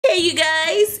you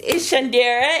guys, it's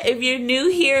Shandera. If you're new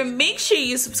here, make sure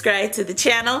you subscribe to the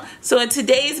channel. So in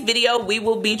today's video, we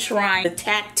will be trying the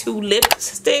Tattto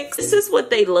lipsticks. This is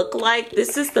what they look like.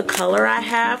 This is the color I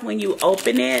have. When you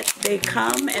open it, they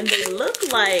come and they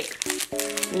look like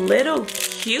little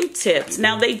Q-tips.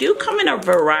 Now they do come in a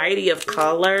variety of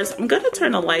colors. I'm gonna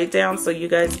turn the light down so you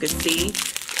guys can see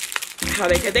how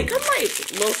they come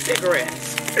like little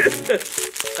cigarettes.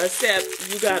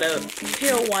 Except you gotta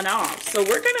peel one off. So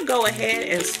we're gonna go ahead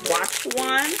and swatch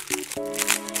one.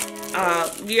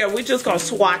 Yeah, we're just gonna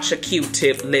swatch a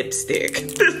Q-tip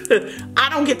lipstick. I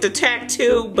don't get the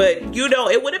tattoo, but you know,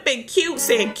 it would have been cute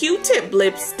saying Q-tip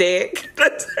lipstick.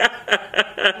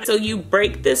 So you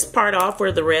break this part off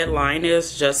where the red line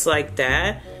is, just like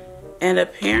that. And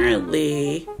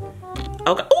apparently,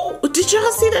 okay. Oh, did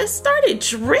y'all see that? It started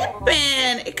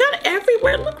dripping. It got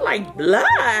everywhere. It looked like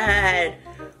blood.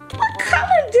 What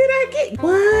color did I get?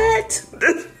 What?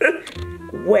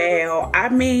 Well, I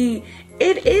mean,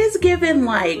 it is giving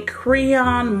like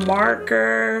crayon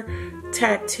marker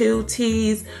tattoo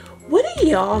tees. What do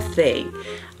y'all think?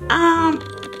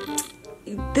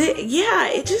 Yeah,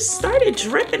 it just started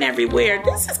dripping everywhere.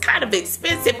 This is kind of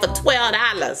expensive for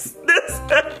 $12.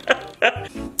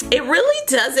 It really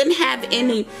doesn't have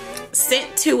any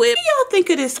scent to it. What do y'all think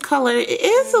of this color? It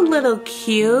is a little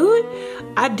cute.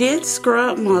 I did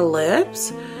scrub my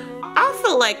lips. I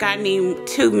feel like I need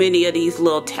too many of these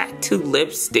little tattoo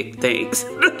lipstick things.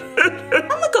 I'm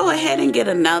gonna go ahead and get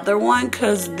another one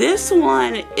because this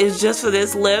one is just for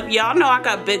this lip. Y'all know I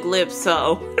got big lips,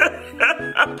 so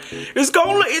it's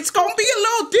gonna be a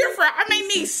little different. I may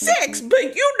need 6,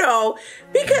 but you know,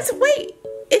 because wait,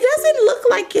 it doesn't look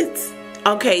like it's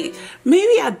okay.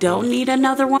 Maybe I don't need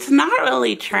another one. It's not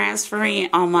really transferring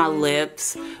on my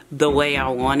lips the way I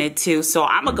want it to, so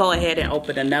I'm gonna go ahead and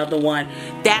open another one.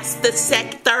 That's the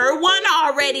third one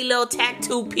already, little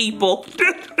tattoo people.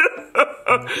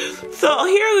 So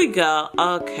here we go.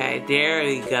 Okay, there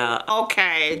we go.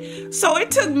 Okay, so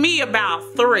it took me about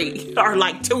 3 or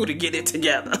like 2 to get it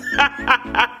together.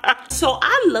 So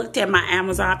I looked at my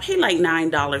Amazon. I paid like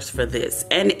 $9 for this,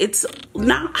 and it's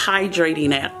not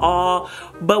hydrating at all.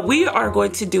 But we are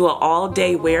going to do an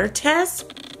all-day wear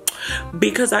test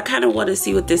because I kind of want to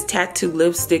see what this tattoo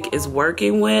lipstick is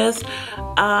working with.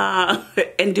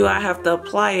 And do I have to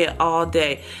apply it all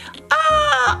day?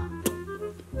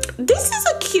 This is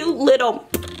a cute little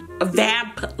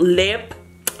vamp lip.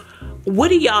 What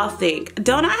do y'all think?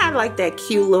 Don't I have like that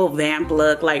cute little vamp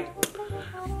look? Like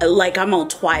I'm on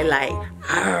Twilight.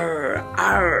 Arr,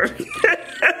 arr.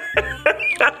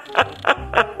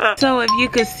 So if you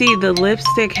could see, the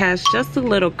lipstick has just a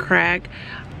little crack.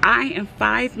 I am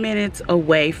 5 minutes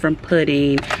away from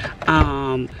putting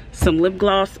some lip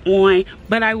gloss on,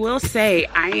 but I will say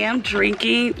I am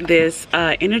drinking this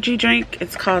energy drink.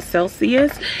 It's called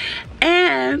Celsius,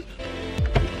 and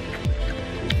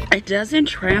it doesn't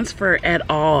transfer at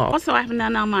all. Also, I have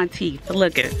none on my teeth.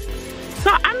 Look at it.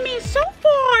 So I mean, so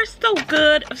far so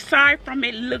good, aside from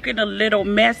it looking a little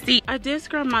messy. I did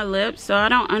scrub my lips, so I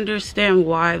don't understand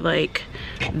why like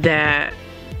that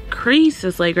crease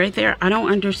is like right there. I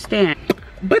don't understand.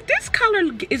 But this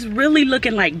color is really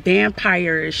looking like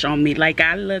vampire-ish on me. Like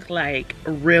I look like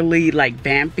really like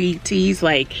vampy tees,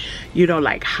 like, you know,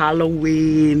 like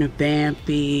Halloween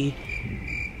vampy.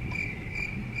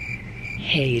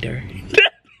 Hater.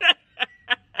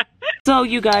 So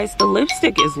you guys, the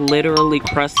lipstick is literally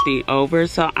crusty over,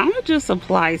 so I'm gonna just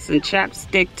apply some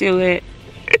chapstick to it.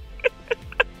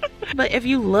 But if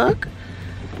you look,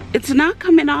 it's not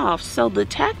coming off, so the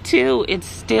tattoo is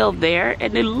still there,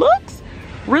 and it looks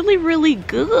really, really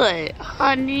good,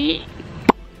 honey.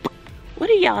 What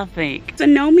do y'all think? So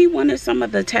Nomi wanted some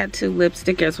of the tattoo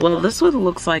lipstick as well. This is what it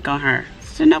looks like on her.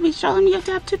 So Nomi, show them your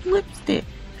tattoo lipstick.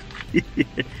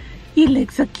 You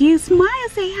look so cute. Smile,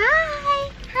 say hi.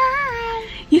 Hi.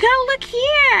 You gotta look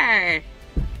here.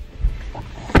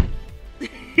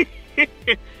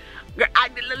 Girl, I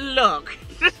look.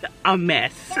 A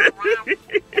mess. I'm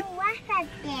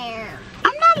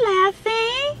not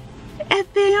laughing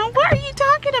at them. What are you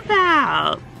talking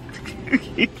about?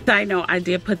 I know I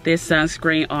did put this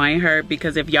sunscreen on her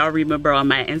because if y'all remember on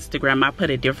my Instagram, I put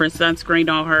a different sunscreen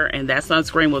on her and that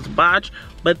sunscreen was botched,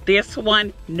 but this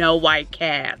one, no white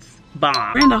cast.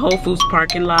 Bomb. We're in the Whole Foods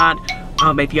parking lot.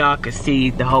 If y'all could see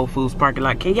the Whole Foods parking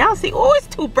lot. Can y'all see? Oh, it's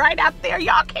too bright out there.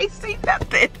 Y'all can't see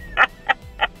nothing.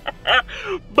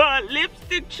 But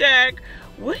lipstick check.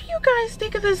 What do you guys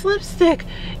think of this lipstick?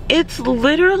 It's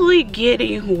literally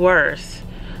getting worse.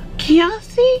 Can y'all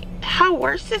see how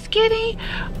worse it's getting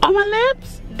on my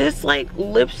lips? This like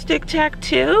lipstick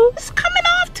tattoo. It's coming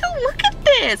off too. Look at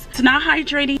this. It's not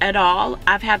hydrating at all.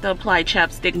 I've had to apply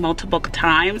chapstick multiple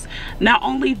times. Not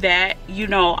only that, you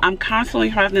know, I'm constantly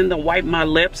having to wipe my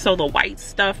lips so the white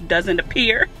stuff doesn't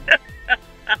appear.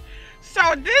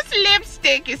 So this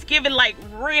lipstick is giving like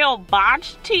real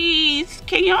botch tease.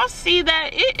 Can y'all see that?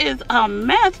 It is a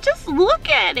mess. Just look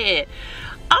at it.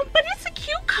 But it's a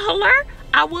cute color.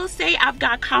 I will say I've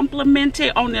got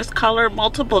complimented on this color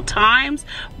multiple times,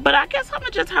 but I guess I'm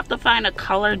gonna just have to find a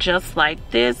color just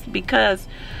like this because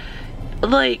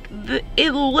like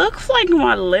it looks like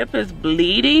my lip is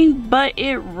bleeding, but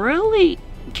it really,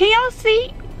 can y'all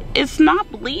see? It's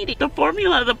not bleeding. The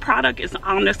formula of the product is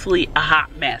honestly a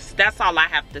hot mess. That's all I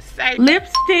have to say.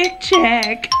 Lipstick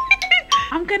check.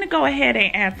 I'm gonna go ahead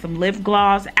and add some lip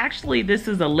gloss. Actually, this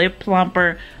is a lip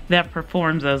plumper that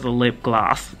performs as a lip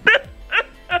gloss.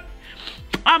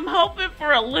 I'm hoping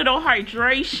for a little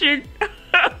hydration.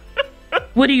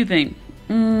 What do you think?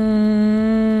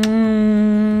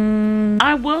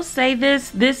 I will say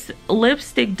this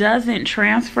lipstick doesn't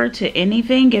transfer to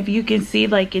anything. If you can see,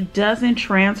 like, it doesn't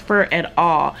transfer at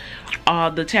all.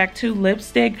 The Tattoo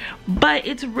lipstick, but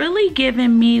it's really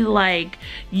giving me like,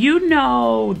 you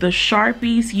know, the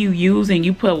Sharpies you use and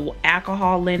you put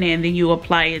alcohol in it and then you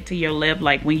apply it to your lip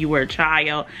like when you were a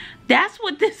child. That's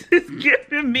what this is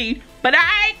giving me, but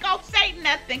I ain't gonna say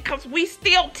nothing because we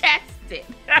still test it.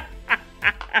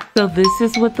 So this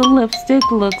is what the lipstick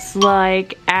looks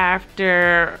like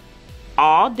after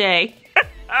all day.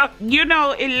 You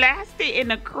know, it lasted in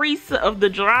the crease of the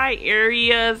dry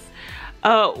areas.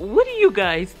 What do you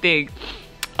guys think?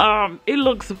 It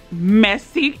looks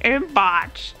messy and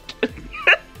botched.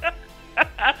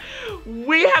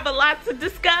 We have a lot to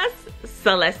discuss,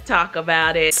 so let's talk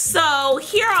about it. So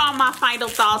here are my final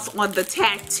thoughts on the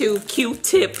Tattoo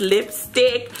Q-tip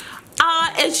lipstick.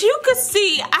 As you can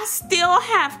see, I still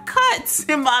have cuts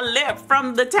in my lip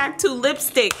from the Tattoo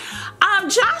lipstick.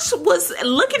 Josh was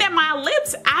looking at my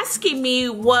lips asking me,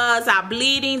 was I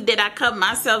bleeding? Did I cut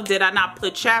myself? Did I not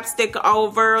put chapstick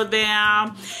over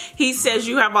them? He says,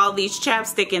 you have all these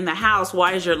chapstick in the house.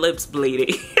 Why is your lips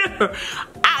bleeding?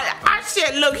 I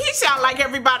said, look, he sound like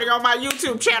everybody on my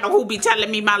YouTube channel who be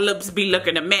telling me my lips be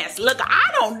looking a mess. Look, I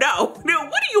don't know. What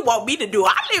do you want me to do?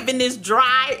 I live in this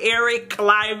dry, arid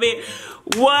climate.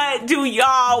 What do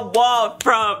y'all want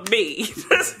from me?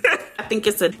 I think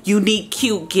it's a unique,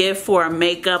 cute gift for a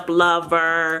makeup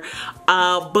lover.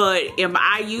 But am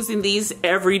I using these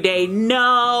every day?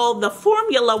 No, the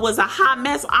formula was a hot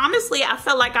mess. Honestly, I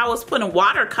felt like I was putting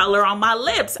watercolor on my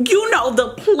lips. You know, the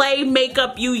play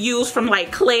makeup you use from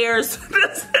like Claire's.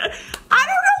 I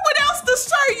don't know what else to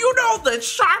say. You know, the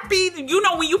Sharpie, you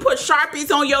know when you put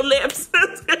Sharpies on your lips?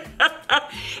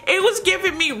 It was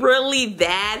giving me really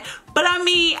that. But I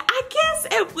mean, I guess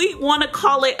if we want to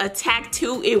call it a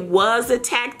tattoo, it was a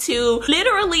tattoo.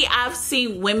 Literally, I've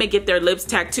seen women get their lips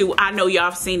tattooed. I know y'all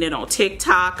have seen it on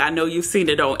TikTok. I know you've seen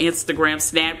it on Instagram,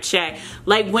 Snapchat.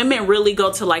 Like, women really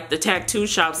go to like the tattoo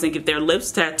shops and get their lips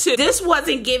tattooed. This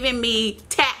wasn't giving me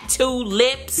tattoo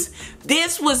lips.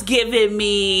 This was giving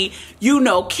me, you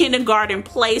know, kindergarten,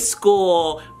 play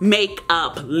school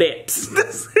makeup lips.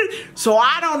 So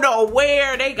I don't know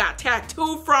where they got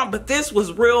tattooed from, but this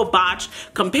was real botch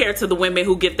compared to the women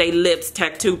who get their lips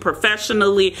tattooed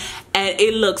professionally, and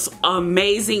it looks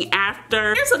amazing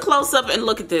after. Here's a close-up and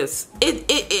look at this.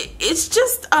 It's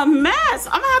just a mess.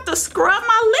 I'm gonna have to scrub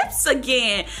my lips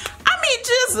again. I mean,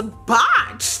 just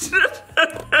botched.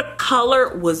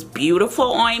 Color was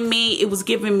beautiful on me. It was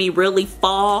giving me really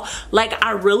fall. Like,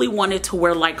 I really wanted to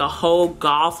wear like a whole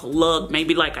goth look,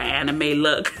 maybe like an anime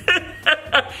look.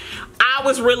 I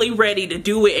was really ready to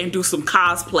do it and do some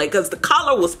cosplay because the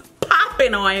color was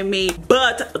popping on me,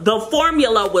 but the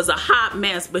formula was a hot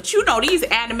mess. But you know, these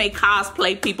anime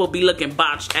cosplay people be looking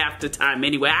botched half the time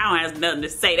anyway. I don't have nothing to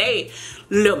say. They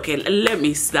looking, let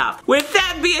me stop. With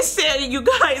that being said, you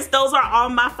guys, those are all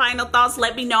my final thoughts.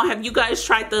 Let me know, have you guys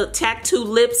tried the Tattoo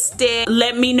lipstick?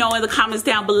 Let me know in the comments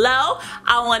down below.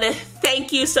 I want to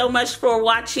thank you so much for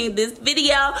watching this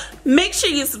video. Make sure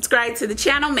you subscribe to the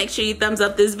channel. Make sure you thumbs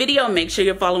up this video. Make sure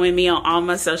you're following me on all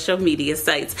my social media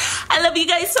sites. I love you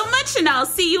guys so much, and I'll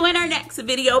see you in our next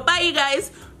video. Bye, you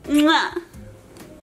guys. Mwah.